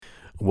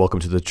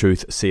Welcome to the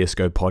Truth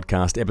CSGO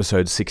podcast,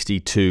 episode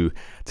 62.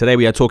 Today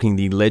we are talking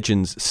the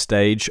Legends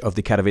stage of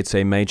the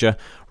Katowice Major,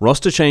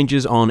 roster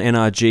changes on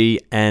NRG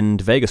and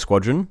Vega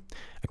Squadron,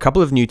 a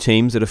couple of new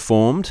teams that have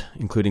formed,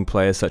 including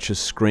players such as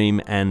Scream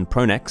and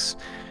Pronex,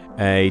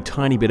 a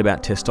tiny bit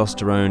about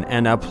testosterone,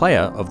 and our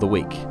player of the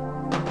week.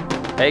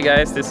 Hey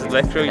guys, this is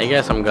Electro. Hey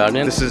guys, I'm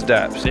Guardian. This is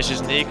Daps. This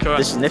is Nico.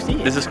 This is Nifty.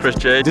 This is Chris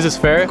J. This is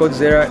Fair.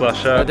 Godzilla.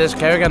 Flasha. This is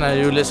Kerrigan, and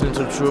you listen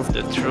to Truth.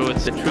 The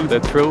Truth. The Truth. The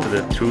Truth.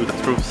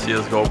 The Truth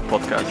CSGO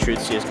podcast. The Truth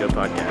CSGO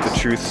podcast. The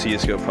Truth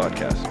CSGO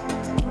podcast.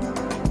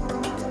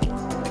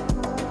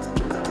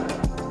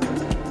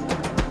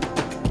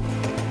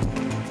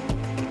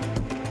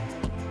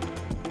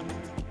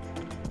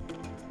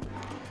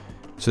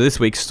 So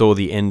this week saw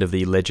the end of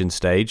the Legend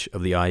stage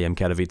of the IEM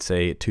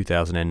Katowice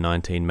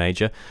 2019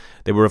 Major.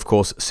 There were, of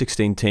course,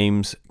 16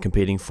 teams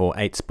competing for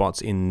 8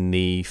 spots in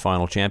the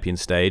final champion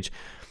stage.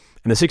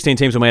 And the 16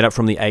 teams were made up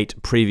from the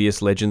 8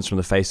 previous Legends from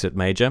the FACEIT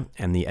Major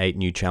and the 8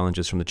 new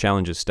challengers from the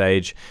Challengers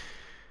stage.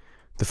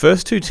 The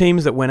first 2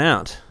 teams that went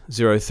out,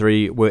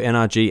 0-3, were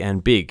NRG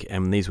and Big,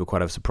 and these were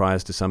quite a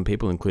surprise to some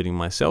people, including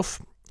myself.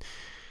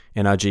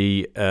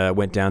 NRG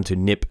went down to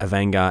NiP,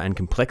 Avangar, and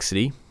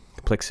Complexity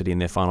in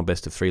their final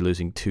best of 3,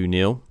 losing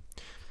 2-0.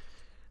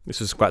 This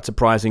was quite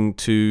surprising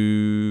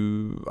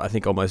to, I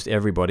think, almost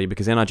everybody,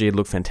 because NRG had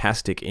looked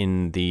fantastic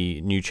in the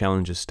new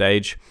Challengers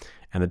stage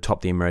and had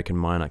topped the American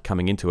Minor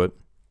coming into it.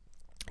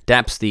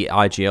 Daps, the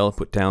IGL,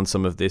 put down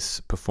some of this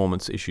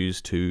performance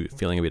issues to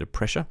feeling a bit of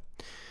pressure.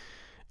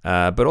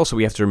 But also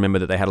we have to remember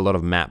that they had a lot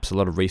of maps, a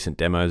lot of recent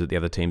demos that the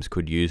other teams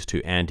could use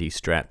to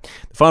anti-strat.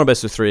 The final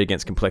best of 3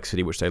 against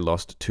Complexity, which they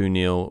lost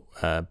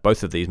 2-0,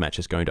 both of these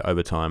matches going to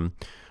overtime,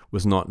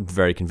 was not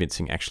very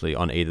convincing actually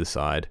on either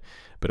side,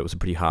 but it was a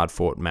pretty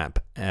hard-fought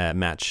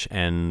match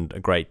and a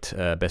great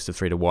best of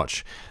 3 to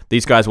watch.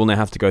 These guys will now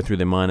have to go through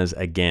their minors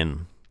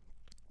again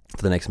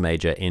for the next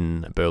major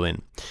in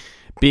Berlin.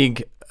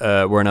 Big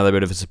were another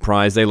bit of a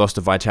surprise. They lost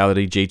to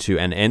Vitality, G2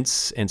 and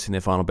ENCE in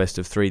their final best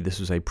of 3. This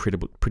was a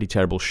pretty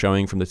terrible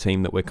showing from the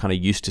team that we're kind of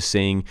used to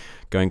seeing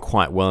going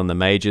quite well in the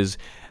majors.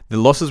 The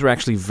losses were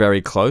actually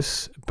very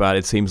close, but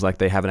it seems like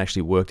they haven't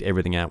actually worked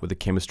everything out with the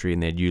chemistry in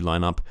their new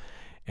lineup.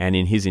 And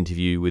in his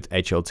interview with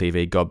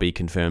HLTV, Godby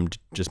confirmed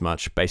just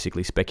much,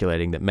 basically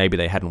speculating that maybe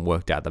they hadn't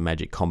worked out the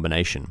magic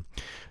combination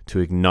to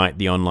ignite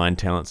the online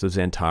talents of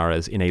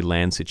Xantares in a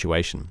LAN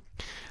situation.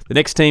 The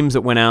next teams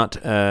that went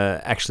out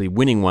actually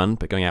winning one,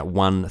 but going out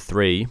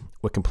 1-3,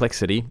 were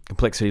Complexity.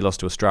 Complexity lost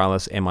to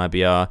Astralis,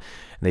 MIBR, and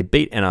they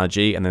beat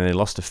NRG, and then they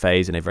lost to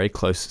FaZe in a very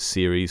close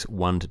series,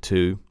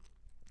 1-2.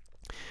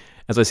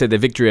 As I said, their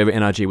victory over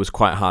NRG was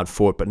quite hard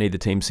fought, but neither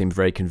team seemed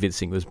very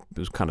convincing. It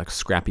was kind of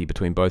scrappy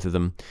between both of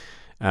them.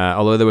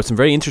 Although there were some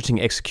very interesting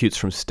executes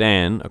from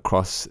Stan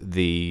across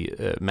the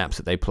maps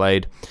that they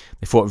played.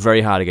 They fought very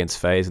hard against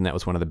FaZe, and that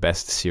was one of the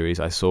best series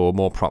I saw.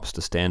 More props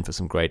to Stan for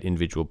some great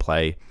individual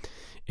play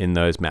in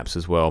those maps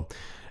as well.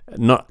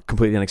 Not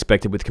completely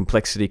unexpected with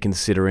Complexity,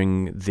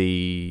 considering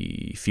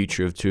the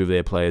future of 2 of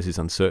their players is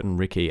uncertain,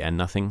 Ricky and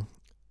Nothing.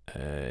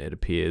 It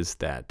appears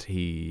that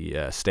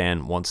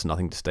Stan wants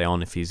Nothing to stay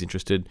on if he's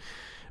interested.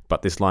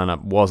 But this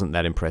lineup wasn't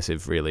that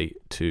impressive, really,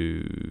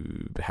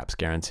 to perhaps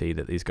guarantee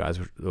that these guys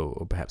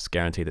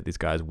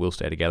will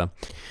stay together.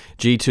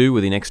 G2 were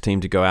the next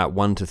team to go out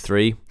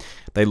 1-3.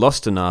 They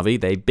lost to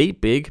Na'Vi. They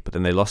beat Big, but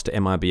then they lost to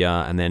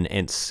MIBR and then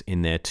ENCE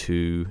in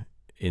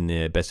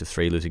their best of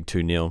 3, losing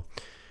 2-0.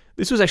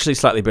 This was actually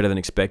slightly better than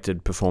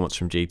expected performance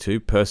from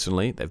G2.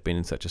 Personally, they've been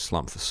in such a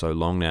slump for so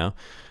long now,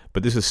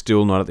 but this is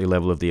still not at the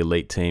level of the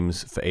elite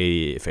teams for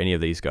any of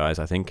these guys,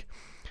 I think.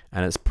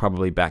 And it's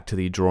probably back to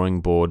the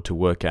drawing board to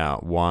work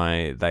out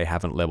why they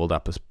haven't leveled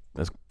up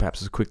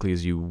perhaps as quickly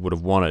as you would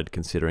have wanted,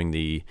 considering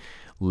the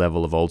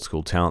level of old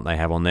school talent they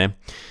have on there.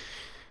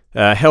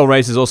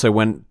 Hellraisers also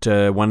went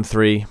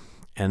 1-3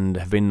 and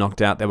have been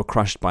knocked out. They were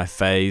crushed by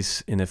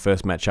FaZe in their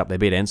first matchup. They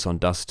beat ENCE on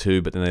Dust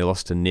 2, but then they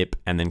lost to NiP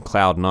and then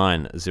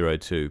Cloud9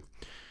 0-2.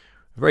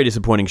 Very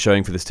disappointing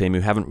showing for this team,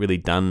 who haven't really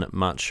done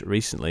much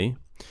recently,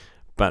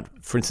 but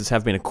for instance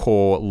have been a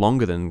core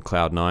longer than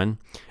Cloud9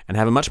 and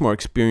have a much more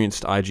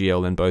experienced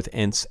IGL than both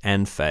ENCE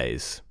and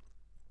FaZe.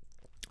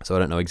 So I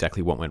don't know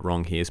exactly what went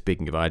wrong here.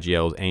 Speaking of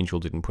IGLs, Angel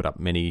didn't put up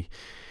many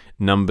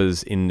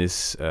numbers in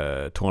this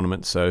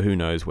tournament, so who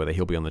knows whether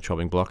he'll be on the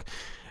chopping block.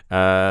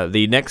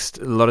 The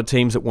next lot of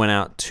teams that went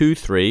out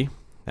 2-3,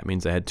 that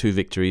means they had 2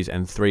 victories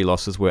and 3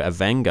 losses, were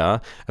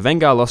Avangar.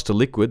 Avangar lost to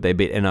Liquid, they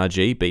beat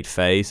NRG, beat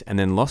FaZe, and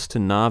then lost to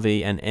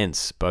Na'Vi and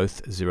ENCE,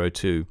 both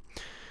 0-2.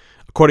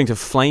 According to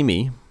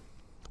Flamey,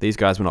 these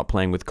guys were not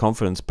playing with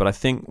confidence, but I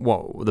think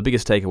what the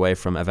biggest takeaway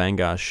from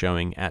Avangar's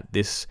showing at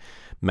this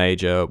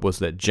major was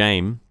that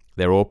Jaime,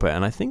 their AWPer,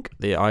 and I think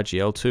the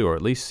IGL too, or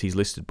at least he's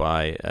listed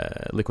by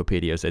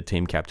Liquipedia as their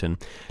team captain.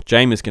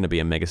 Jaime is going to be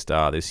a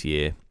megastar this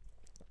year,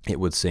 it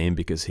would seem,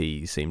 because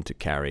he seemed to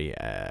carry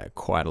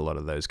quite a lot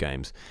of those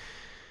games.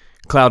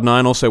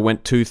 Cloud9 also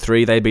went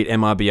 2-3. They beat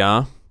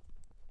MIBR,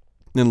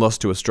 then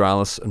lost to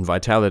Astralis and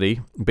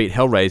Vitality, beat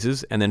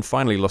Hellraisers, and then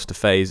finally lost to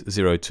FaZe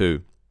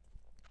 0-2.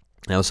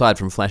 Now, aside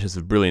from flashes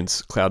of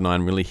brilliance,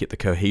 Cloud9 really hit the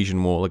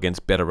cohesion wall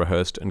against better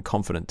rehearsed and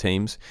confident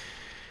teams.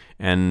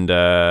 And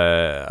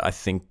I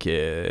think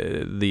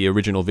the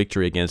original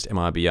victory against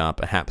MIBR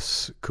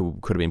perhaps could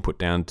have been put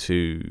down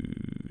to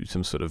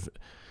some sort of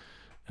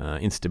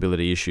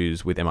instability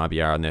issues with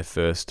MIBR in their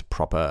first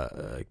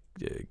proper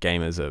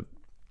game as a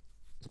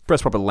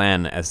first proper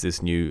LAN as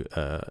this new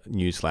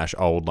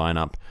 /old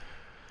lineup.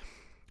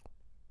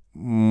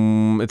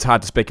 It's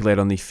hard to speculate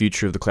on the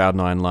future of the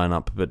Cloud9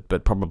 lineup,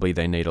 but probably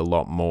they need a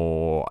lot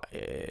more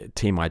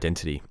team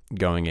identity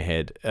going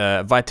ahead.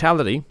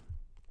 Vitality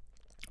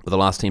were the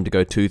last team to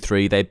go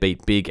 2-3. They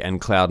beat Big and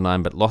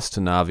Cloud9, but lost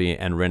to Na'Vi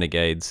and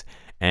Renegades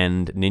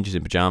and Ninjas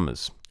in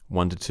Pyjamas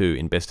 1-2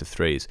 in best of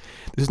threes.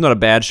 This is not a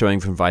bad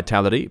showing from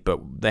Vitality, but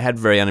they had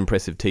very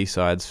unimpressive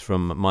T-sides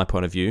from my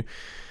point of view.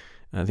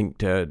 I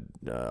think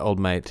old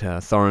mate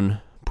Thorin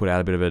put out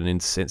a bit of an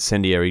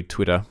incendiary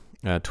Twitter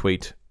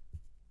tweet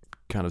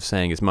kind of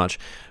saying as much,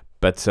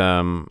 but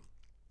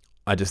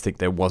I just think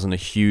there wasn't a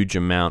huge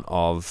amount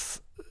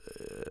of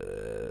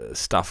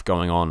stuff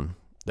going on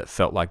that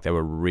felt like they were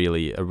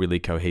a really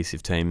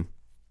cohesive team.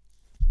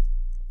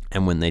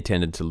 And when they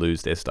tended to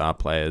lose their star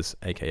players,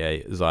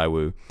 aka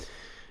ZywOo,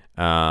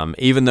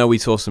 even though we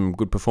saw some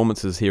good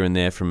performances here and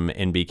there from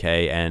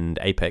NBK and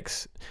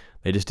Apex,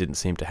 they just didn't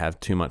seem to have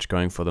too much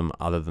going for them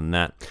other than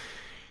that.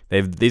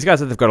 These guys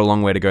have got a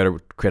long way to go to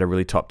create a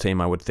really top team,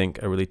 I would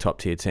think, a really top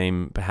tier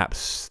team.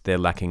 Perhaps they're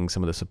lacking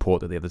some of the support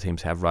that the other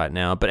teams have right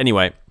now. But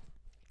anyway,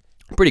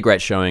 pretty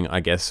great showing, I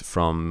guess,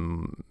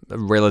 from a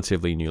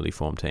relatively newly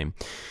formed team.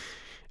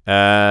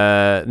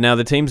 Now,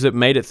 the teams that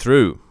made it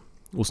through,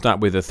 we'll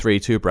start with a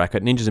 3-2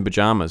 bracket. Ninjas in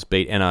Pyjamas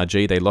beat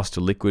NRG. They lost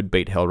to Liquid,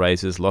 beat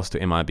Hellraisers, lost to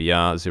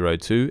MIBR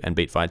 0-2, and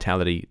beat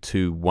Vitality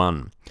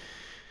 2-1.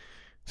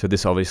 So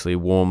this obviously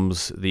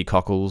warms the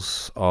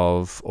cockles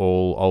of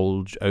all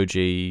old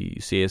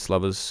OG CS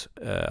lovers'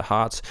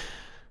 hearts.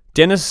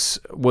 Dennis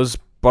was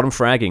bottom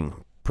fragging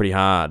pretty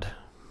hard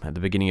at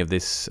the beginning of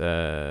this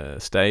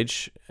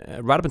stage,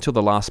 right up until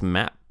the last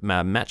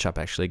matchup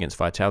actually against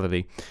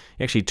Vitality.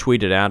 He actually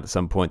tweeted out at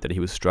some point that he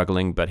was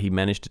struggling, but he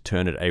managed to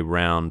turn it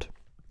around.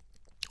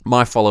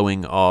 My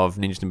following of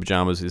Ninjas in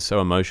Pyjamas is so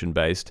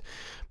emotion-based,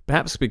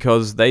 perhaps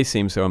because they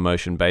seem so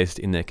emotion-based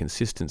in their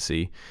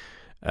consistency.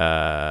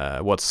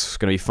 What's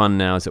going to be fun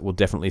now is that we'll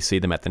definitely see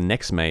them at the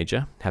next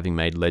major, having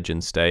made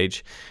Legend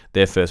stage.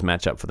 Their first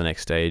matchup for the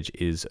next stage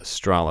is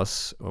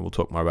Astralis. We'll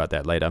talk more about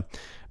that later.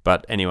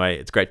 But anyway,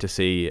 it's great to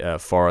see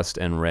Forest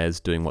and Rez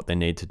doing what they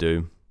need to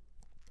do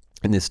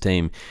in this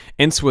team.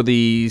 Ents were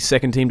the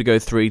second team to go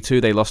 3-2.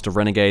 They lost to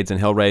Renegades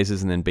and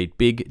Hellraisers and then beat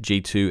Big,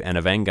 G2 and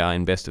Avangar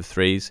in best of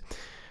threes.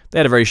 They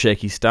had a very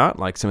shaky start,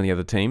 like some of the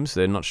other teams.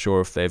 They're not sure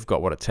if they've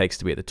got what it takes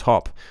to be at the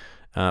top.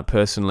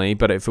 Personally,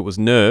 but if it was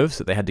nerves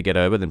that they had to get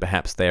over, then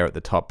perhaps they're at the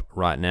top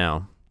right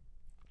now,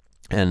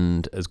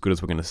 and as good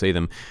as we're going to see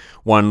them.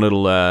 One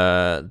little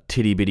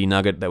titty-bitty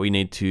nugget that we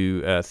need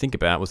to think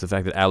about was the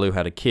fact that Alu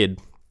had a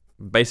kid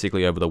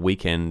basically over the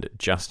weekend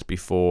just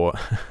before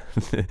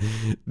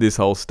this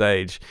whole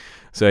stage.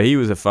 So he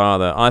was a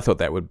father. I thought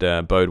that would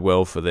bode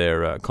well for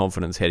their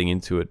confidence heading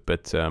into it,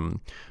 but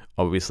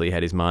obviously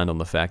had his mind on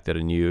the fact that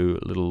a new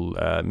little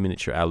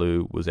miniature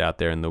Alu was out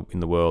there in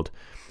the world.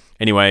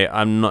 Anyway,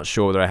 I'm not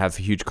sure that I have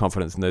huge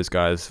confidence in those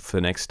guys for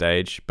the next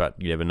stage, but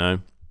you never know.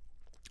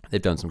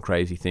 They've done some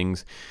crazy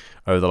things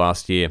over the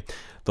last year.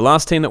 The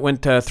last team that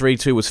went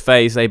 3-2 was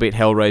FaZe. They beat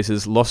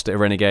Hellraisers, lost to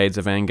Renegades,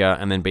 Avangar,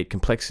 and then beat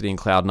Complexity and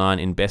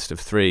Cloud9 in best of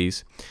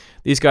threes.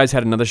 These guys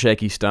had another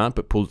shaky start,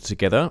 but pulled it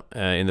together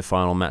in the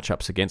final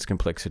matchups against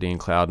Complexity and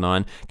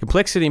Cloud9.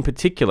 Complexity in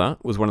particular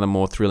was one of the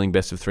more thrilling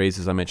best of threes,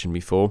 as I mentioned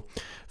before.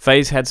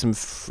 FaZe had some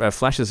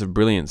flashes of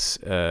brilliance,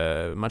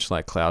 much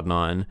like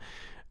Cloud9.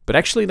 But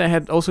actually, they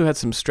also had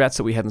some strats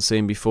that we hadn't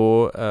seen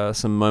before,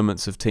 some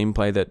moments of team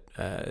play that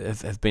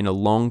have been a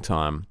long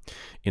time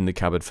in the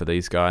cupboard for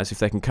these guys. If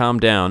they can calm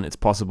down, it's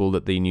possible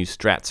that the new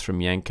strats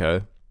from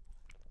Yanko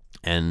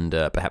and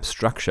perhaps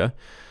Structure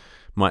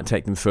might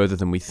take them further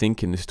than we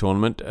think in this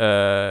tournament.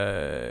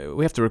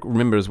 We have to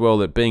remember as well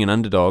that being an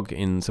underdog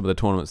in some of the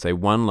tournaments they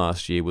won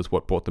last year was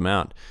what brought them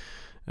out.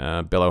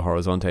 Belo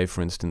Horizonte,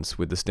 for instance,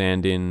 with the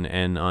stand-in,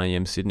 and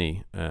IEM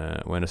Sydney,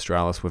 when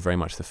Astralis were very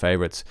much the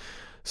favourites.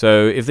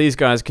 So if these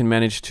guys can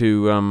manage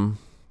to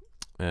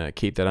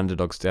keep that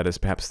underdog status,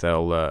 perhaps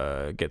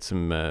they'll get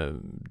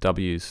some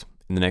W's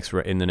in the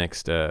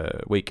next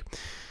week.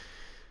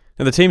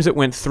 Now the teams that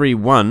went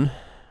 3-1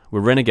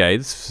 were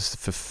Renegades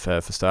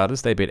for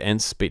starters. They beat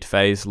Ents, beat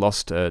FaZe,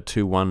 lost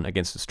 2-1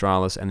 against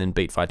Astralis, and then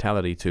beat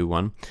Vitality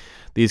 2-1.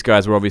 These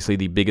guys were obviously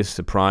the biggest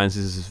surprise.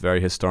 This is very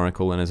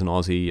historical, and as an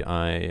Aussie,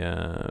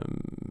 I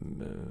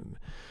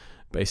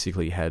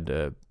basically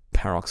had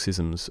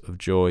paroxysms of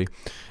joy.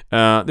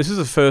 This is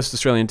the first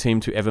Australian team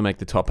to ever make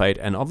the top 8,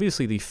 and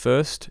obviously the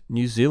first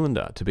New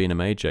Zealander to be in a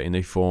major in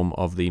the form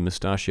of the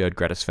mustachioed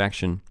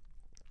Gratisfaction.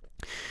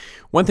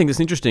 One thing that's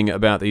interesting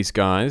about these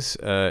guys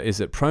is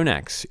that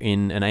Pronax,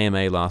 in an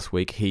AMA last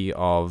week, he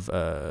of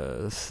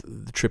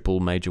the triple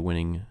major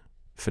winning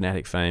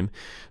Fnatic fame,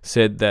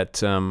 said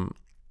that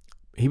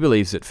He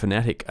believes that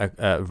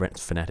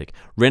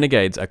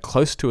Renegades are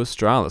close to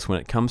Astralis when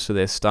it comes to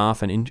their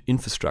staff and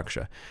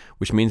infrastructure,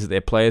 which means that their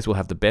players will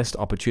have the best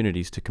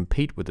opportunities to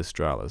compete with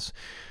Astralis.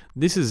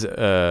 This is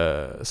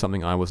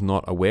something I was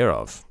not aware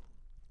of.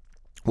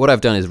 What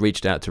I've done is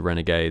reached out to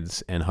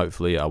Renegades, and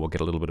hopefully I will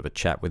get a little bit of a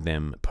chat with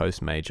them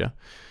post-major,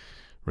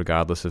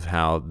 regardless of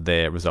how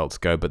their results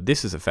go. But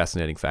this is a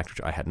fascinating fact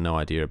which I had no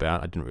idea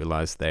about. I didn't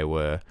realize they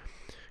were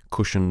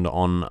cushioned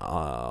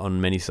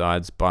on many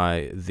sides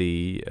by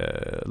the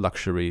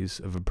luxuries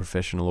of a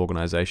professional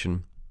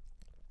organization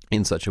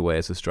in such a way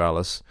as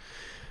Astralis.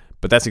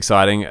 But that's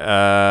exciting.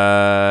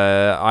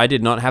 I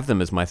did not have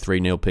them as my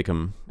 3-0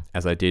 pick'em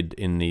as I did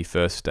in the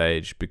first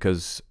stage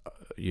because,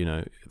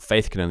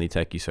 faith can only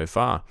take you so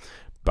far.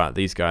 But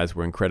these guys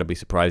were incredibly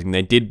surprising.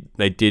 They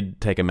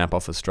did take a map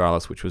off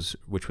Astralis,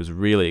 which was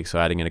really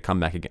exciting, and a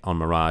comeback on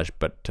Mirage.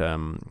 But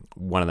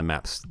one of the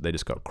maps they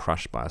just got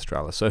crushed by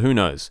Astralis. So who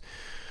knows?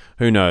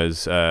 Who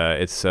knows?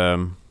 It's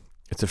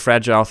a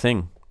fragile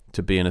thing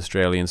to be an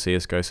Australian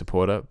CSGO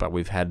supporter, but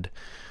we've had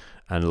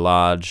a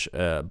large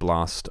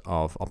blast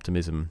of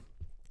optimism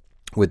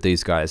with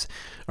these guys.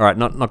 All right,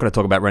 not going to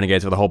talk about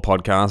Renegades for the whole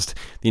podcast.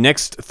 The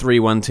next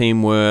 3-1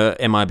 team were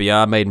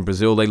MIBR, made in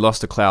Brazil. They lost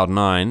to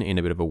Cloud9 in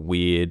a bit of a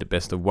weird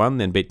best of one,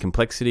 then beat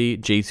Complexity,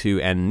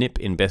 G2, and NiP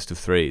in best of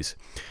threes.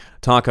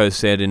 Tarko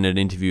said in an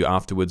interview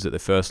afterwards that the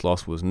first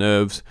loss was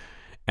nerves,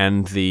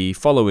 and the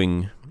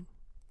following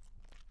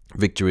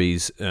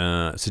victories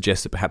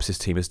suggest that perhaps this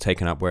team has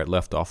taken up where it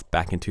left off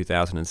back in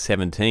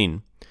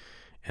 2017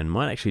 and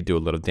might actually do a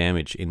lot of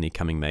damage in the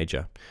coming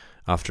major.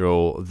 After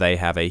all, they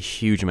have a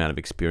huge amount of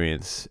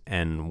experience,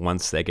 and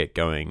once they get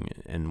going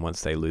and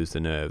once they lose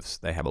the nerves,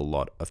 they have a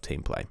lot of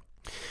team play.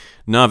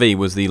 Na'Vi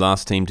was the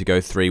last team to go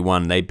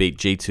 3-1. They beat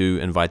G2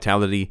 and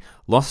Vitality,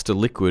 lost to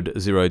Liquid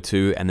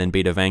 0-2, and then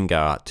beat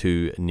Avangar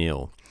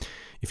 2-0.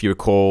 If you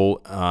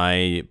recall,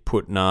 I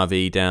put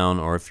Na'Vi down,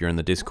 or if you're in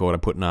the Discord, I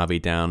put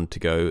Na'Vi down to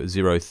go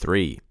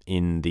 0-3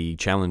 in the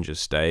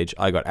Challengers stage.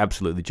 I got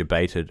absolutely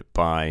debated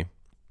by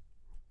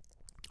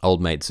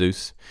old mate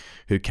Zeus,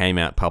 who came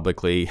out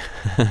publicly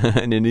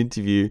in an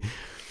interview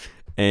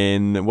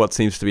in what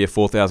seems to be a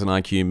 4,000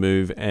 IQ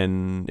move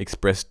and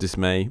expressed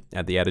dismay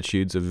at the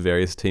attitudes of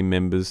various team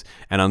members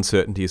and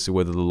uncertainty as to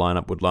whether the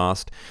lineup would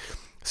last.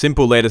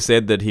 Simple later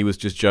said that he was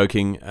just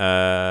joking,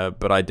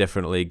 but I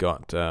definitely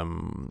got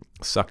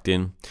sucked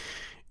in,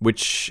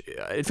 which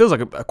it feels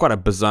like quite a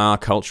bizarre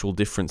cultural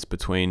difference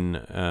between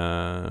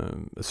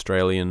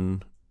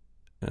Australian,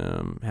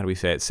 how do we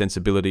say it,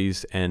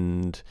 sensibilities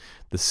and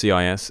the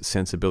CIS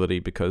sensibility,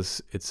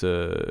 because it's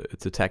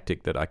a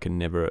tactic that I could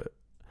never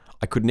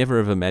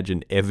have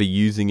imagined ever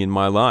using in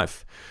my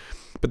life.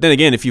 But then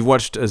again, if you've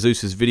watched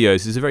Zeus's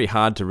videos, he's a very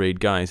hard to read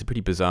guy. He's a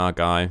pretty bizarre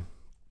guy.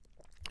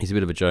 He's a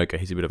bit of a joker,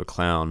 he's a bit of a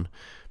clown,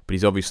 but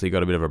he's obviously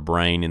got a bit of a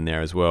brain in there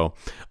as well.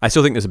 I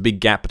still think there's a big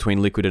gap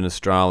between Liquid and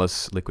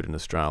Na'Vi,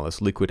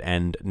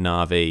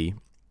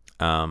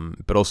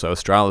 but also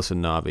Astralis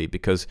and Na'Vi,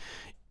 because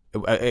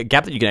a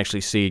gap that you can actually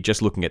see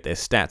just looking at their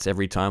stats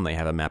every time they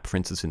have a map. For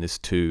instance, in this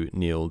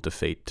 2-0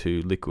 defeat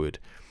to Liquid,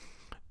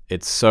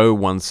 it's so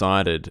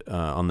one-sided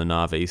on the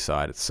Na'Vi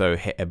side. It's so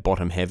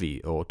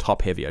bottom-heavy, or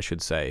top-heavy, I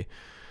should say,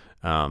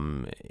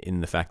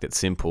 in the fact that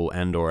Simple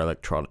and or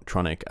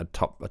Electronic are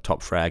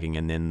top fragging,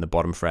 and then the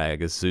bottom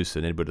frag is Zeus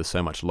and Edward are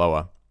so much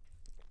lower.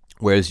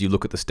 Whereas you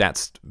look at the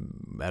stats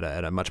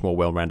at a much more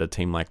well-rounded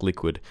team like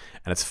Liquid,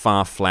 and it's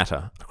far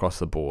flatter across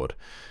the board.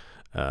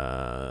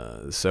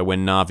 So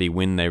when Na'Vi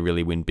win, they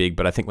really win big.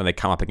 But I think when they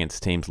come up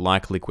against teams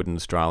like Liquid and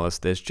Astralis,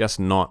 there's just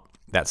not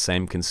that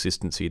same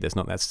consistency. There's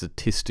not that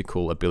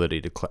statistical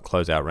ability to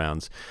close out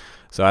rounds.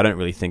 So I don't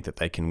really think that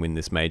they can win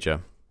this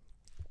major.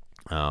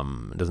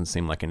 It doesn't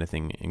seem like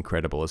anything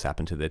incredible has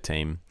happened to their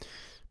team.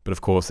 But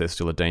of course, they're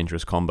still a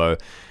dangerous combo.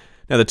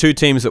 Now, the two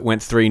teams that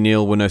went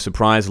 3-0 were no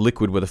surprise.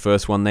 Liquid were the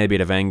first one. They beat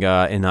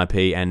Avangar,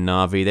 NIP, and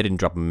Na'Vi. They didn't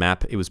drop a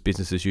map. It was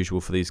business as usual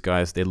for these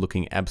guys. They're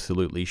looking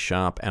absolutely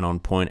sharp and on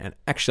point. And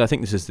actually, I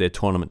think this is their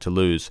tournament to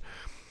lose.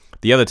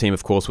 The other team,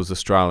 of course, was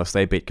Astralis.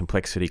 They beat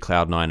Complexity,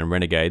 Cloud9, and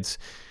Renegades.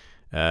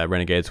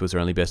 Renegades was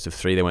their only best of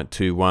 3. They went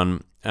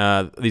 2-1.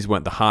 These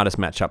weren't the hardest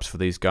matchups for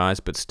these guys,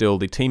 but still,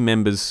 the team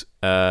members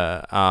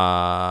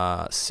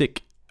are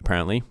sick,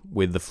 apparently,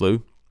 with the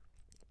flu.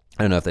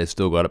 I don't know if they've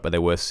still got it, but they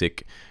were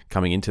sick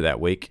coming into that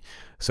week.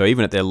 So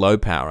even at their low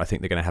power, I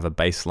think they're going to have a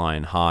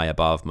baseline high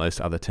above most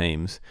other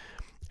teams.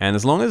 And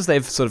as long as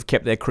they've sort of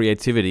kept their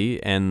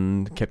creativity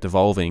and kept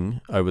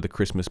evolving over the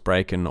Christmas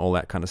break and all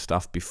that kind of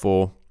stuff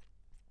before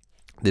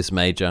this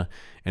major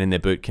and in their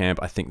boot camp,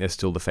 I think they're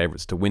still the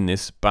favourites to win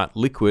this. But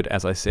Liquid,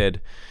 as I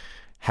said,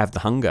 have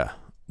the hunger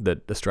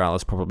that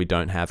Astralis probably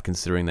don't have,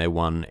 considering they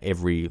won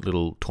every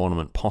little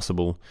tournament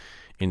possible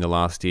in the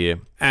last year.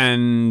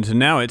 And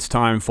now it's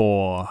time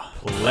for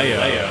Player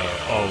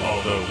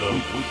of the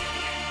Week.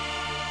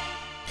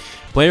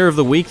 Player of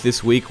the Week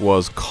this week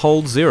was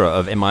Cold Zero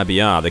of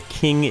MIBR. The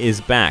King is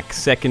back.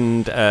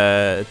 Second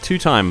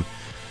two-time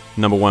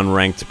number 1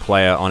 ranked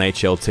player on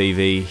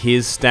HLTV.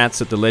 His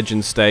stats at the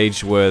Legend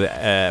stage were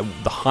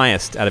the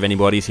highest out of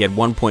anybody's. He had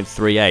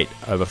 1.38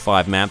 over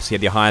 5 maps. He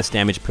had the highest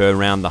damage per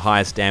round, the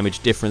highest damage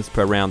difference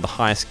per round, the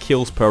highest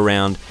kills per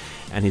round,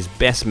 and his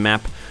best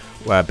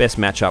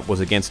matchup was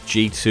against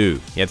G2.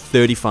 He had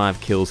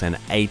 35 kills and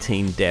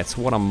 18 deaths.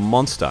 What a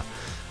monster.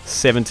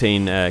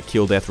 17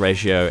 kill-death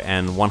ratio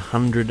and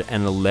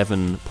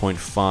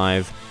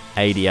 111.5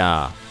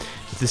 ADR.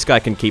 If this guy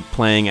can keep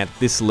playing at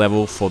this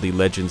level for the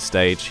Legend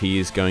stage, he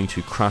is going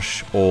to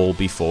crush all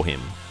before him.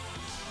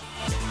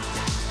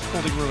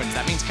 Holding Ruins.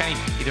 That means Kenny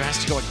either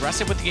has to go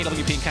aggressive with the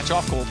AWP and catch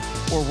off Cold,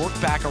 or work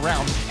back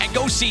around and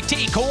go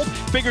CT. Cold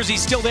figures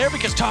he's still there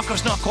because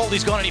Taco's not Cold.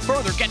 He's gone any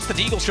further. Gets the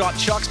Deagle shot.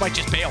 Shucks might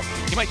just bail.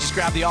 He might just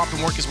grab the op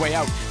and work his way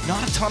out.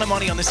 Not a ton of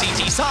money on the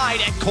CT side,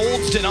 and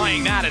Cold's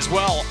denying that as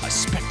well. A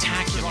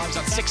spectacular. He's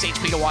on 6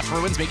 HP to watch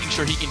Ruins, making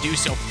sure he can do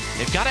so.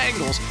 They've got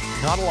angles,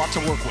 not a lot to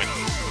work with.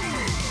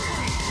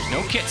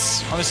 No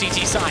kits on the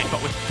CT side,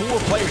 but with 4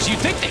 players, you'd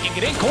think they can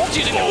get in. Cold's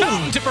using the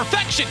fountain to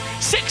perfection.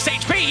 6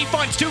 HP, he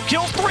finds 2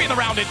 kills, 3 in the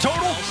round in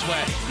total.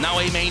 Elsewhere. Now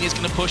A main is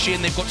going to push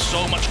in. They've got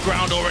so much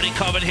ground already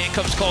covered. Here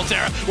comes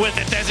coldzera with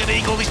the Desert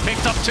Eagle. He's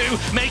picked up 2,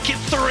 make it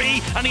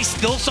 3, and he's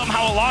still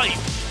somehow alive.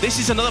 This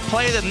is another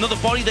player, another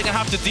body they're going to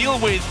have to deal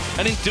with,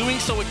 and in doing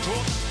so, it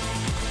draws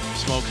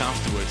smoke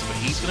afterwards, but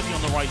he's going to be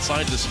on the right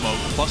side of the smoke,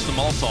 plus the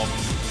Molotov.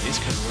 This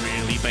could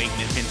really bait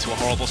him into a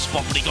horrible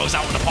spot, but he goes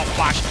out with a pop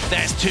flash.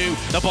 There's 2.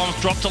 The bomb's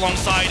dropped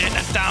alongside it,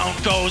 and down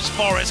goes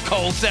Forest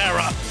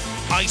coldzera.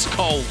 Ice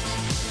cold.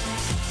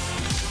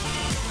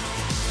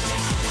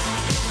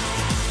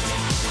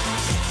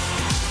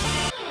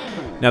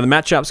 Now, the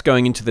matchups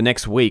going into the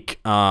next week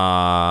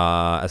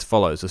are as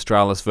follows.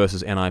 Astralis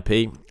versus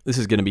NIP. This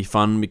is going to be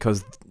fun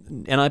because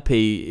NIP,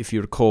 if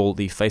you recall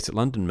the Face It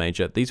London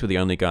major, these were the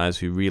only guys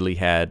who really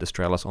had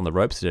Astralis on the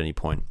ropes at any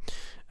point.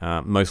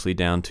 Mostly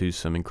down to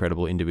some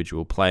incredible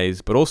individual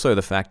plays, but also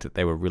the fact that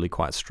they were really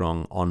quite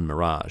strong on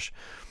Mirage.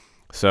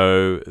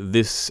 So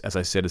this, as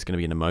I said, is going to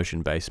be an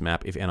emotion-based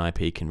map if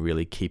NIP can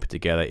really keep it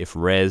together. If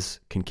Rez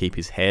can keep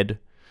his head,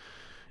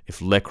 if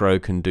Lekro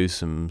can do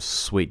some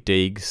sweet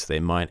digs, they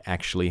might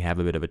actually have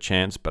a bit of a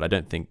chance, but I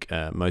don't think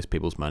most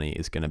people's money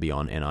is going to be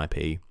on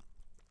NIP.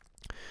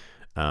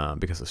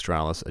 Because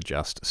Astralis are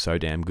just so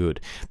damn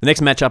good. The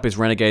next matchup is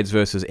Renegades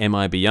versus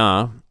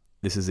MIBR.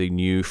 This is a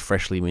new,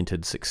 freshly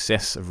minted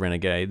success of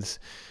Renegades.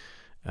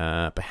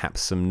 Perhaps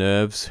some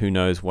nerves. Who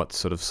knows what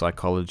sort of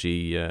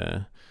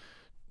psychological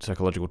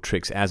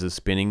tricks Az is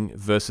spinning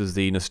versus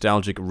the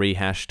nostalgic,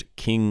 rehashed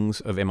Kings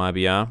of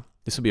MIBR.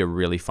 This will be a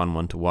really fun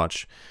one to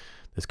watch.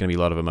 There's going to be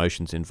a lot of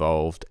emotions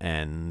involved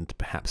and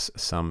perhaps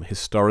some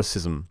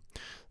historicism,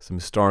 some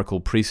historical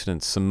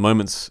precedents, some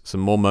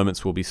more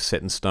moments will be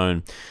set in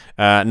stone.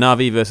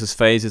 Na'Vi versus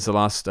FaZe is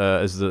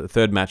the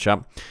third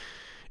matchup.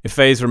 If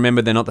FaZe,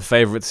 remember, they're not the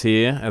favourites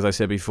here. As I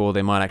said before,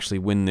 they might actually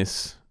win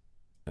this.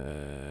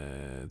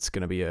 It's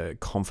going to be a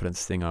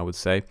confidence thing, I would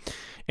say.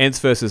 ENCE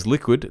versus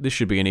Liquid. This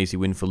should be an easy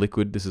win for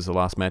Liquid. This is the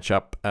last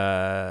matchup.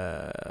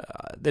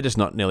 They're just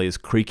not nearly as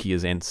creaky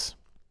as ENCE.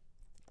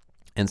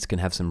 ENCE can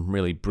have some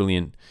really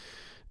brilliant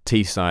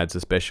T sides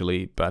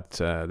especially, but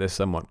they're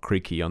somewhat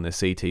creaky on their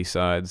CT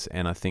sides,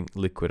 and I think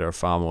Liquid are a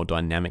far more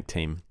dynamic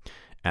team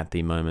at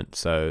the moment.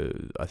 So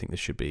I think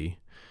this should be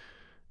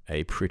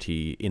a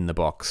pretty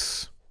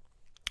in-the-box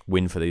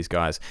win for these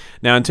guys.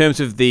 Now, in terms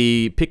of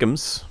the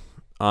pick'ems,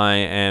 I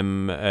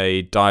am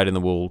a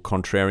dyed-in-the-wool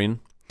contrarian.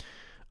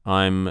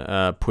 I'm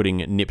putting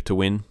NiP to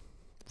win,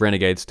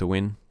 Renegades to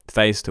win,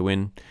 FaZe to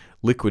win,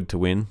 Liquid to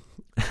win.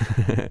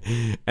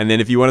 And then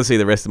if you want to see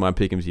the rest of my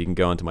pick'ems, you can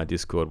go onto my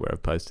Discord where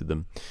I've posted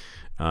them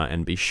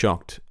and be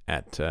shocked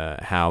at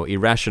how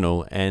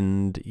irrational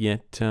and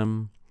yet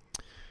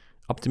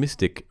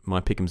optimistic my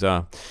pick'ems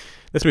are.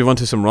 Let's move on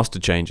to some roster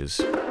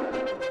changes.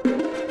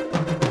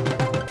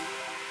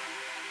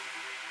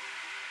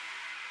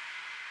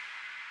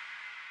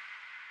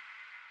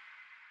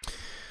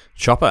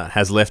 Chopper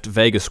has left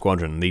Vega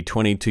Squadron. The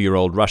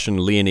 22-year-old Russian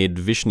Leonid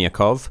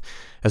Vishnyakov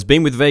has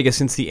been with Vega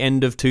since the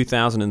end of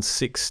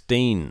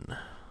 2016. It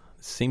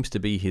seems to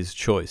be his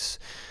choice.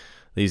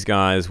 These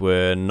guys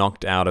were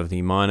knocked out of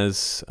the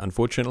minors,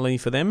 unfortunately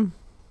for them.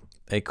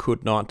 They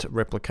could not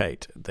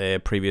replicate their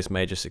previous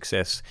major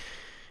success.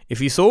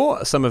 If you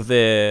saw some of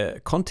their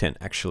content,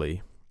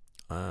 actually,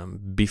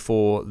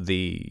 before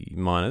the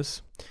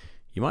minors,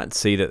 you might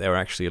see that they were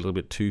actually a little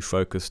bit too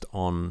focused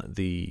on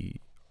the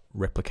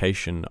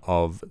replication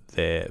of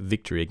their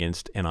victory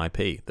against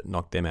NIP that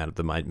knocked them out of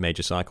the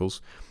major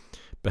cycles.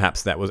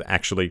 Perhaps that was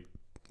actually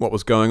what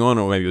was going on,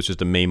 or maybe it was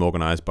just a meme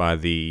organized by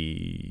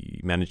the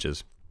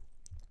managers.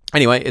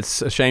 Anyway,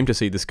 it's a shame to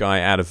see this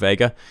guy out of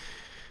Vega.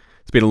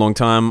 It's been a long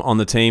time on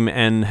the team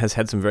and has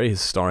had some very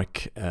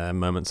historic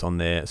moments on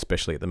there,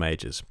 especially at the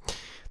majors.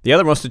 The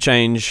other roster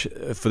change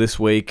for this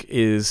week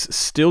is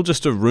still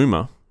just a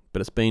rumor,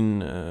 but it's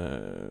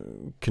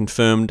been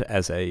confirmed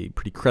as a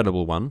pretty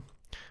credible one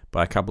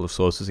by a couple of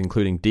sources,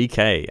 including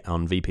DK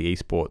on VP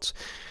Esports.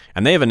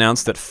 And they have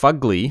announced that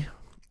Fugly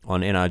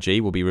on NRG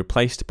will be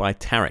replaced by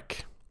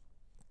Tarek.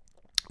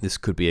 This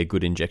could be a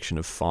good injection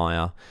of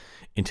fire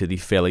into the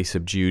fairly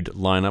subdued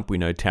lineup. We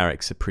know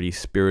Tarek's a pretty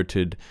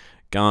spirited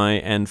guy,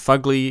 and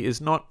Fugly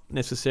is not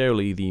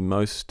necessarily the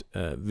most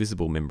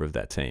visible member of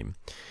that team.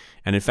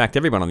 And in fact,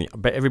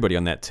 everybody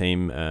on that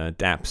team,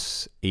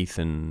 Daps,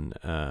 Ethan,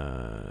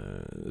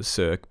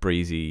 Cirque,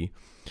 Breezy,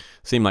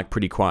 seem like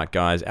pretty quiet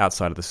guys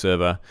outside of the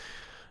server.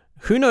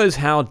 Who knows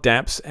how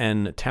Daps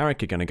and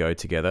Tarek are going to go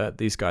together?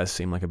 These guys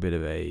seem like a bit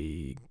of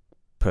a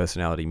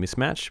personality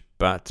mismatch,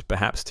 but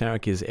perhaps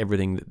Tarek is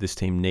everything that this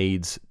team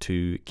needs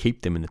to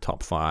keep them in the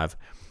top 5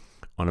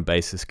 on a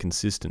basis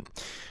consistent.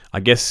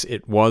 I guess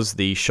it was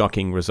the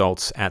shocking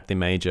results at the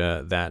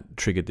major that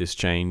triggered this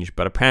change,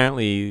 but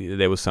apparently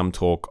there was some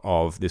talk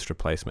of this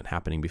replacement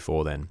happening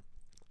before then.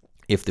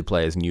 If the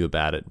players knew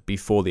about it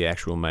before the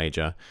actual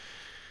major,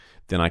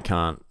 then I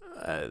can't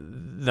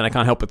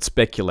help but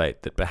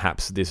speculate that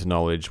perhaps this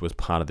knowledge was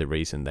part of the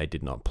reason they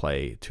did not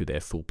play to their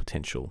full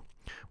potential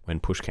when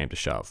push came to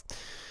shove.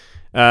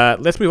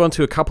 Let's move on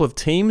to a couple of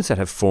teams that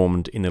have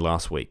formed in the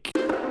last week.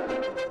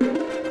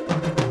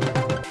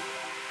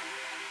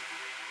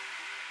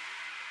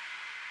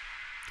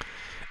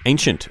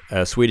 Ancient,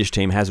 a Swedish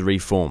team, has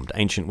reformed.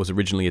 Ancient was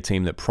originally a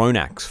team that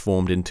Pronax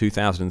formed in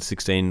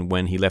 2016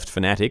 when he left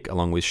Fnatic,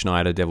 along with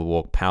Schneider,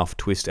 Devilwalk, Palf,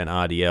 Twist, and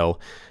RDL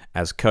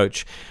as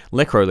coach.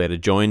 Lecro later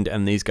joined,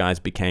 and these guys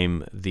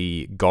became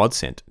the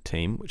Godsent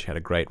team, which had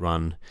a great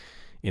run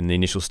in the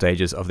initial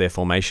stages of their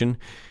formation.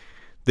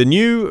 The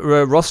new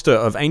roster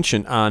of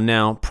Ancient are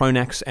now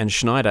Pronax and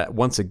Schneider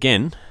once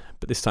again,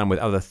 but this time with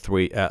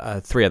three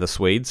other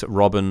Swedes,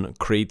 Robin,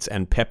 Kreitz,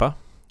 and Pepper.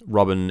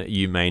 Robin,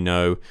 you may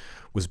know,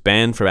 was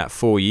banned for about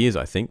 4 years,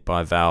 I think,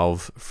 by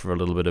Valve for a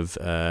little bit of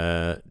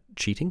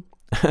cheating.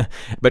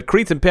 But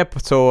Kreitz and Pep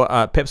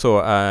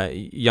saw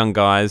young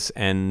guys,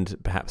 and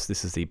perhaps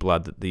this is the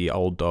blood that the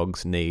old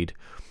dogs need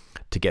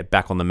to get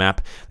back on the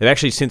map. They've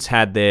actually since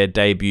had their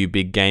debut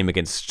big game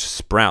against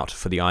Sprout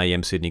for the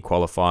IEM Sydney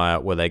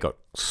qualifier, where they got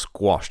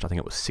squashed. I think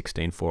it was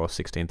 16-4 or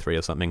 16-3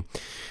 or something.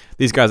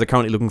 These guys are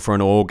currently looking for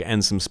an org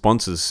and some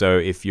sponsors, so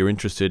if you're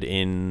interested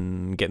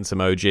in getting some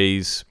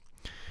OGs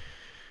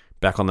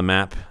back on the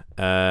map,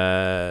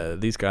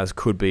 these guys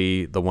could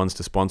be the ones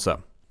to sponsor.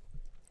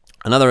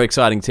 Another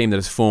exciting team that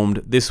has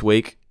formed this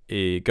week,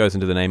 it goes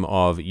into the name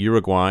of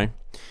Uruguay,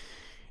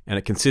 and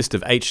it consists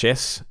of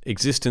HS,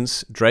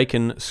 Existence,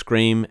 Draken,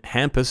 Scream,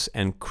 Hampus,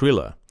 and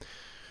Krilla.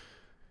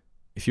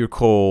 If you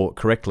recall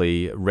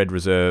correctly, Red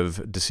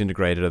Reserve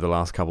disintegrated over the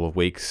last couple of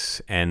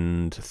weeks,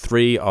 and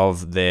 3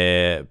 of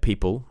their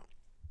people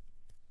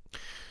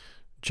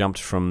jumped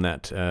from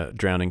that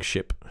drowning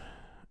ship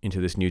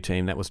into this new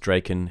team. That was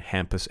Draken,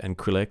 Hampus, and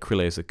Krilla.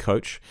 Krilla is the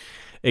coach.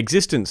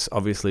 Existence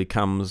obviously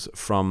comes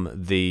from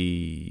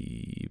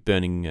the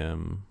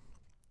burning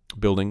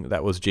building.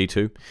 That was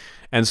G2.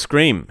 And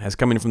Scream has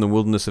come in from the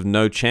wilderness of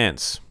No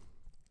Chance,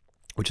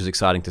 which is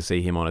exciting to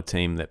see him on a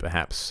team that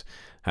perhaps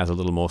has a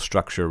little more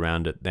structure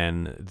around it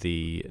than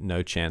the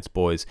No Chance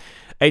boys.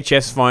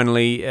 HS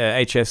finally,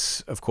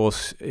 HS of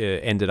course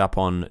ended up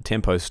on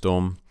Tempo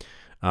Storm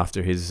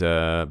after his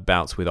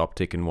bouts with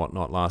Optic and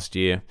whatnot last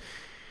year.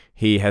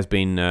 He has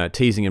been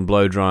teasing and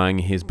blow-drying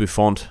his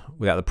Buffont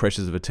without the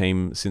pressures of a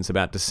team since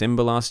about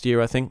December last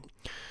year, I think.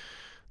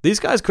 These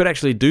guys could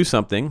actually do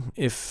something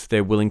if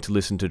they're willing to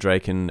listen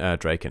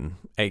to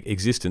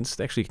Existence.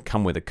 They actually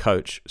come with a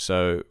coach,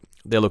 so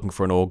they're looking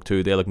for an org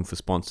too. They're looking for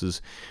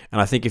sponsors. And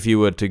I think if you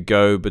were to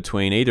go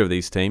between either of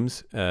these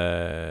teams,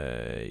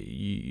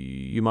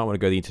 you might want to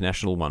go the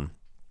international one.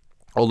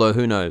 Although,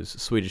 who knows?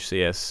 Swedish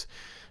CS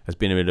has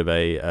been a bit of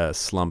a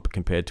slump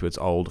compared to its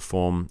old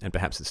form, and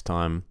perhaps it's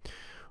time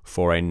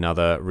for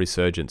another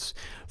resurgence.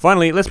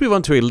 Finally, let's move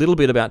on to a little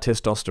bit about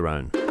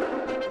testosterone.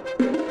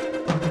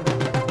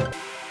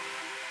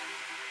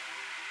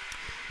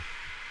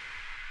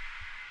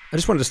 I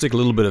just wanted to stick a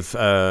little bit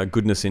of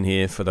goodness in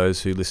here for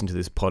those who listen to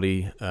this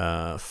potty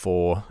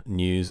for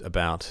news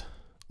about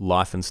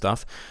life and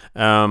stuff.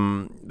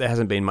 There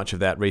hasn't been much of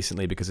that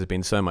recently because there's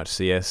been so much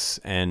CS,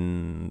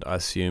 and I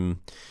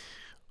assume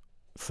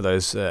for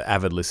those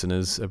avid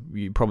listeners,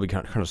 you probably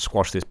can't kind of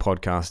squash this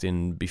podcast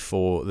in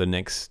before the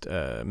next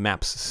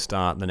maps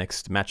start, the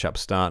next matchups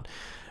start.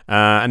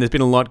 And there's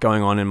been a lot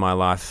going on in my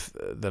life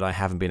that I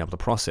haven't been able to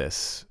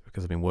process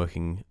because I've been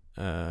working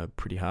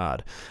pretty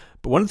hard.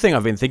 But one thing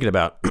I've been thinking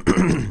about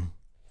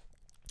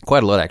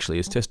quite a lot actually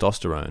is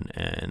testosterone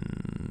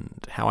and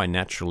how I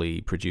naturally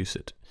produce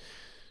it.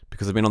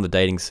 Because I've been on the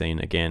dating scene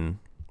again,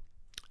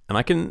 and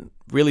I can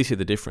really see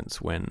the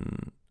difference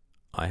when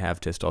I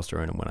have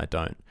testosterone and when I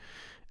don't.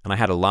 And I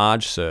had a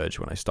large surge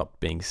when I stopped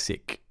being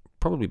sick,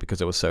 probably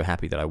because I was so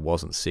happy that I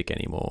wasn't sick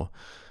anymore.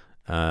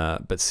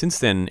 But since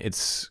then,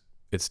 it's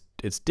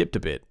dipped a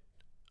bit.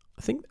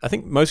 I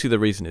think mostly the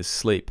reason is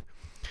sleep.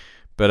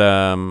 But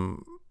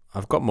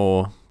I've got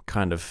more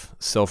kind of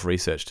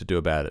self-research to do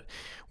about it.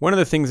 One of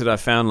the things that I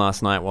found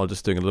last night while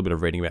just doing a little bit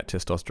of reading about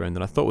testosterone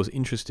that I thought was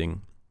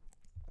interesting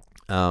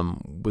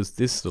was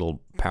this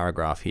little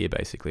paragraph here,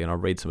 basically, and I'll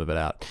read some of it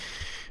out.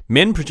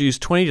 Men produce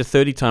 20 to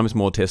 30 times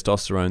more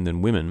testosterone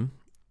than women,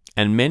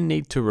 and men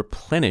need to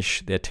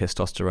replenish their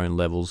testosterone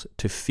levels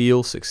to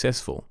feel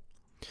successful,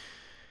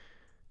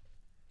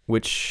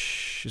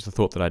 which is a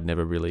thought that I'd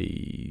never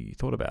really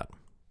thought about.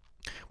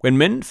 When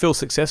men feel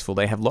successful,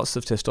 they have lots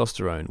of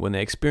testosterone. When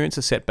they experience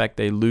a setback,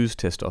 they lose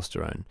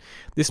testosterone.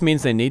 This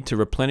means they need to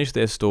replenish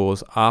their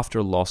stores after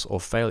a loss or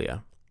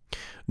failure.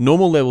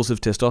 Normal levels of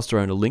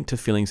testosterone are linked to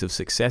feelings of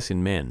success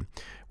in men.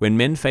 When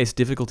men face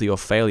difficulty or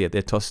failure,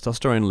 their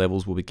testosterone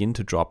levels will begin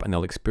to drop and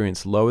they'll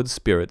experience lowered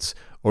spirits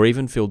or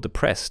even feel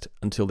depressed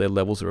until their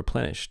levels are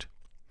replenished.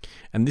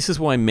 And this is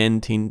why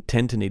men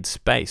tend to need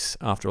space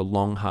after a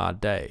long, hard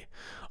day.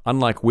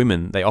 Unlike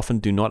women, they often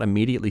do not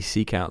immediately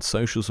seek out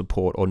social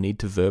support or need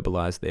to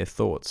verbalize their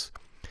thoughts.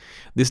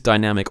 This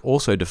dynamic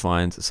also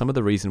defines some of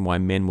the reason why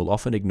men will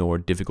often ignore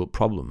a difficult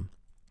problem.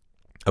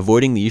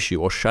 Avoiding the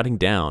issue or shutting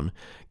down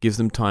gives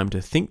them time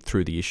to think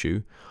through the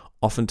issue,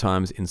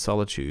 oftentimes in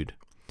solitude.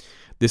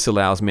 This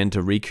allows men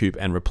to recoup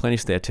and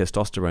replenish their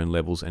testosterone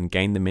levels and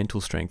gain the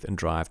mental strength and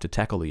drive to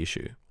tackle the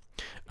issue.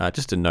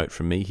 Just a note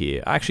from me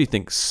here. I actually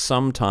think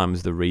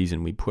sometimes the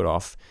reason we put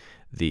off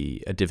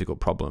a difficult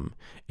problem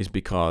is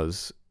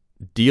because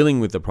dealing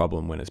with the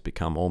problem when it's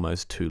become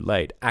almost too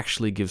late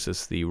actually gives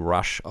us the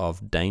rush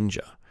of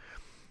danger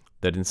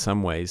that in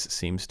some ways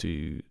seems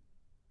to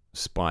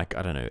spike,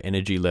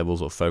 energy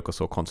levels or focus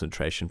or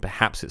concentration.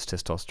 Perhaps it's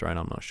testosterone,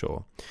 I'm not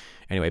sure.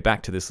 Anyway,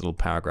 back to this little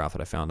paragraph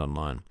that I found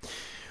online.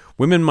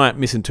 Women might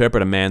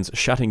misinterpret a man's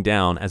shutting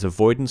down as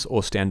avoidance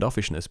or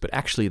standoffishness, but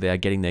actually they are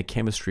getting their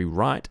chemistry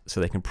right so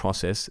they can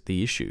process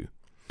the issue.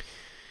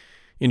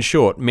 In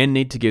short, men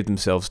need to give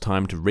themselves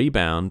time to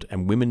rebound,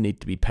 and women need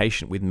to be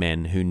patient with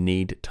men who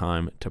need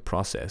time to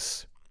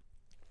process.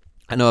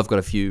 I know I've got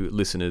a few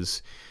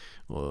listeners,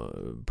 or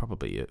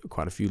probably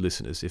quite a few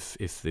listeners,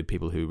 if the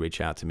people who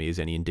reach out to me is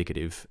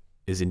indicative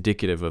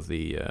of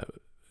the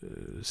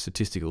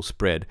statistical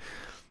spread.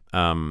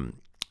 I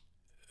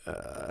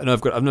know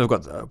I've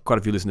got quite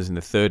a few listeners in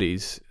the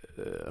 30s.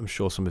 I'm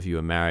sure some of you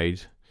are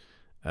married.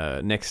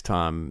 Next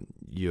time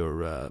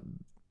your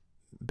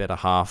better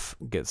half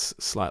gets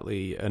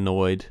slightly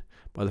annoyed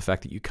by the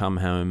fact that you come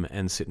home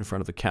and sit in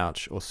front of the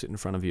couch or sit in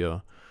front of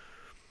your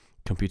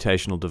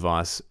computational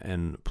device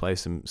and play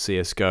some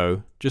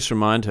CSGO, just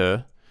remind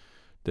her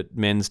that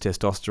men's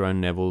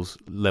testosterone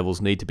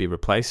levels need to be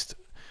replaced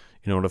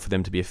in order for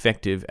them to be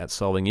effective at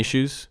solving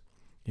issues.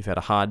 You've had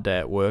a hard day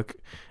at work,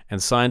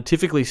 and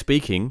scientifically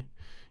speaking,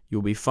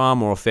 you'll be far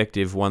more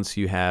effective once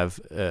you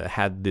have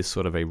had this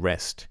sort of a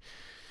rest.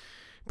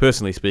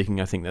 Personally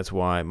speaking, I think that's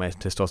why my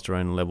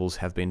testosterone levels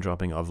have been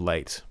dropping of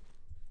late.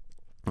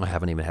 I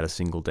haven't even had a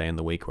single day in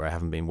the week where I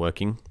haven't been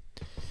working.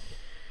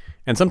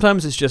 And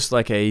sometimes it's just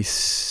like a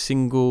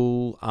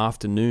single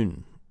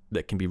afternoon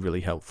that can be really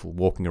helpful.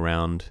 Walking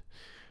around,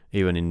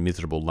 even in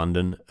miserable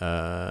London,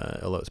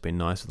 although it's been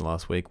nice in the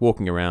last week,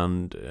 walking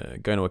around,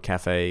 going to a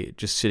cafe,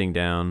 just sitting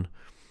down,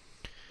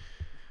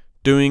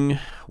 doing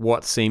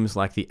what seems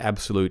like the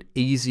absolute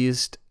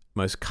easiest,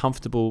 most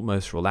comfortable,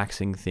 most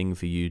relaxing thing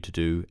for you to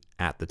do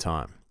at the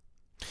time.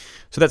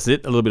 So that's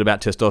it, a little bit about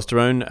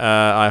testosterone.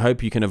 I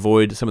hope you can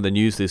avoid some of the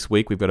news this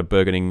week. We've got a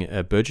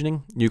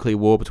burgeoning nuclear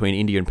war between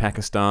India and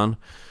Pakistan.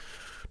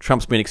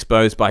 Trump's been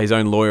exposed by his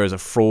own lawyer as a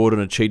fraud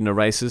and a cheat and a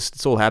racist.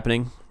 It's all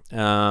happening.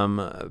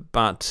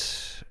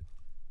 But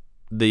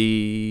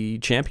the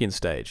champion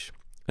stage,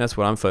 that's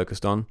what I'm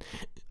focused on.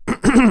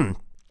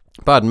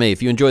 Pardon me.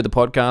 If you enjoyed the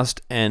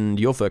podcast and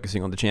you're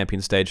focusing on the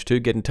champion stage too,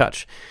 get in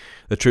touch.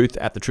 The Truth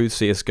at The Truth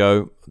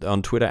CSGO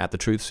on Twitter, at The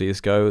Truth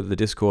CSGO, the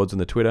Discords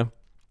and the Twitter.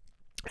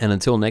 And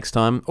until next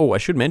time, I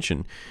should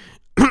mention,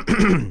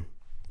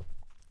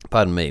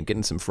 pardon me, I'm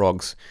getting some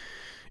frogs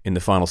in the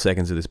final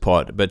seconds of this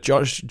pod, but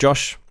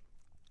Josh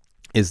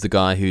is the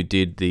guy who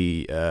did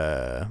the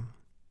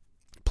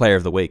Player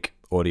of the Week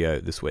audio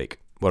this week.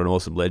 What an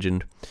awesome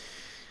legend.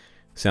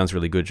 Sounds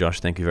really good, Josh.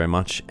 Thank you very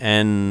much.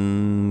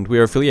 And we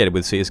are affiliated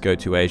with CSGO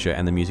 2 Asia,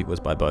 and the music was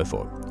by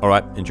Beaufort. All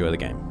right, enjoy the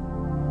game.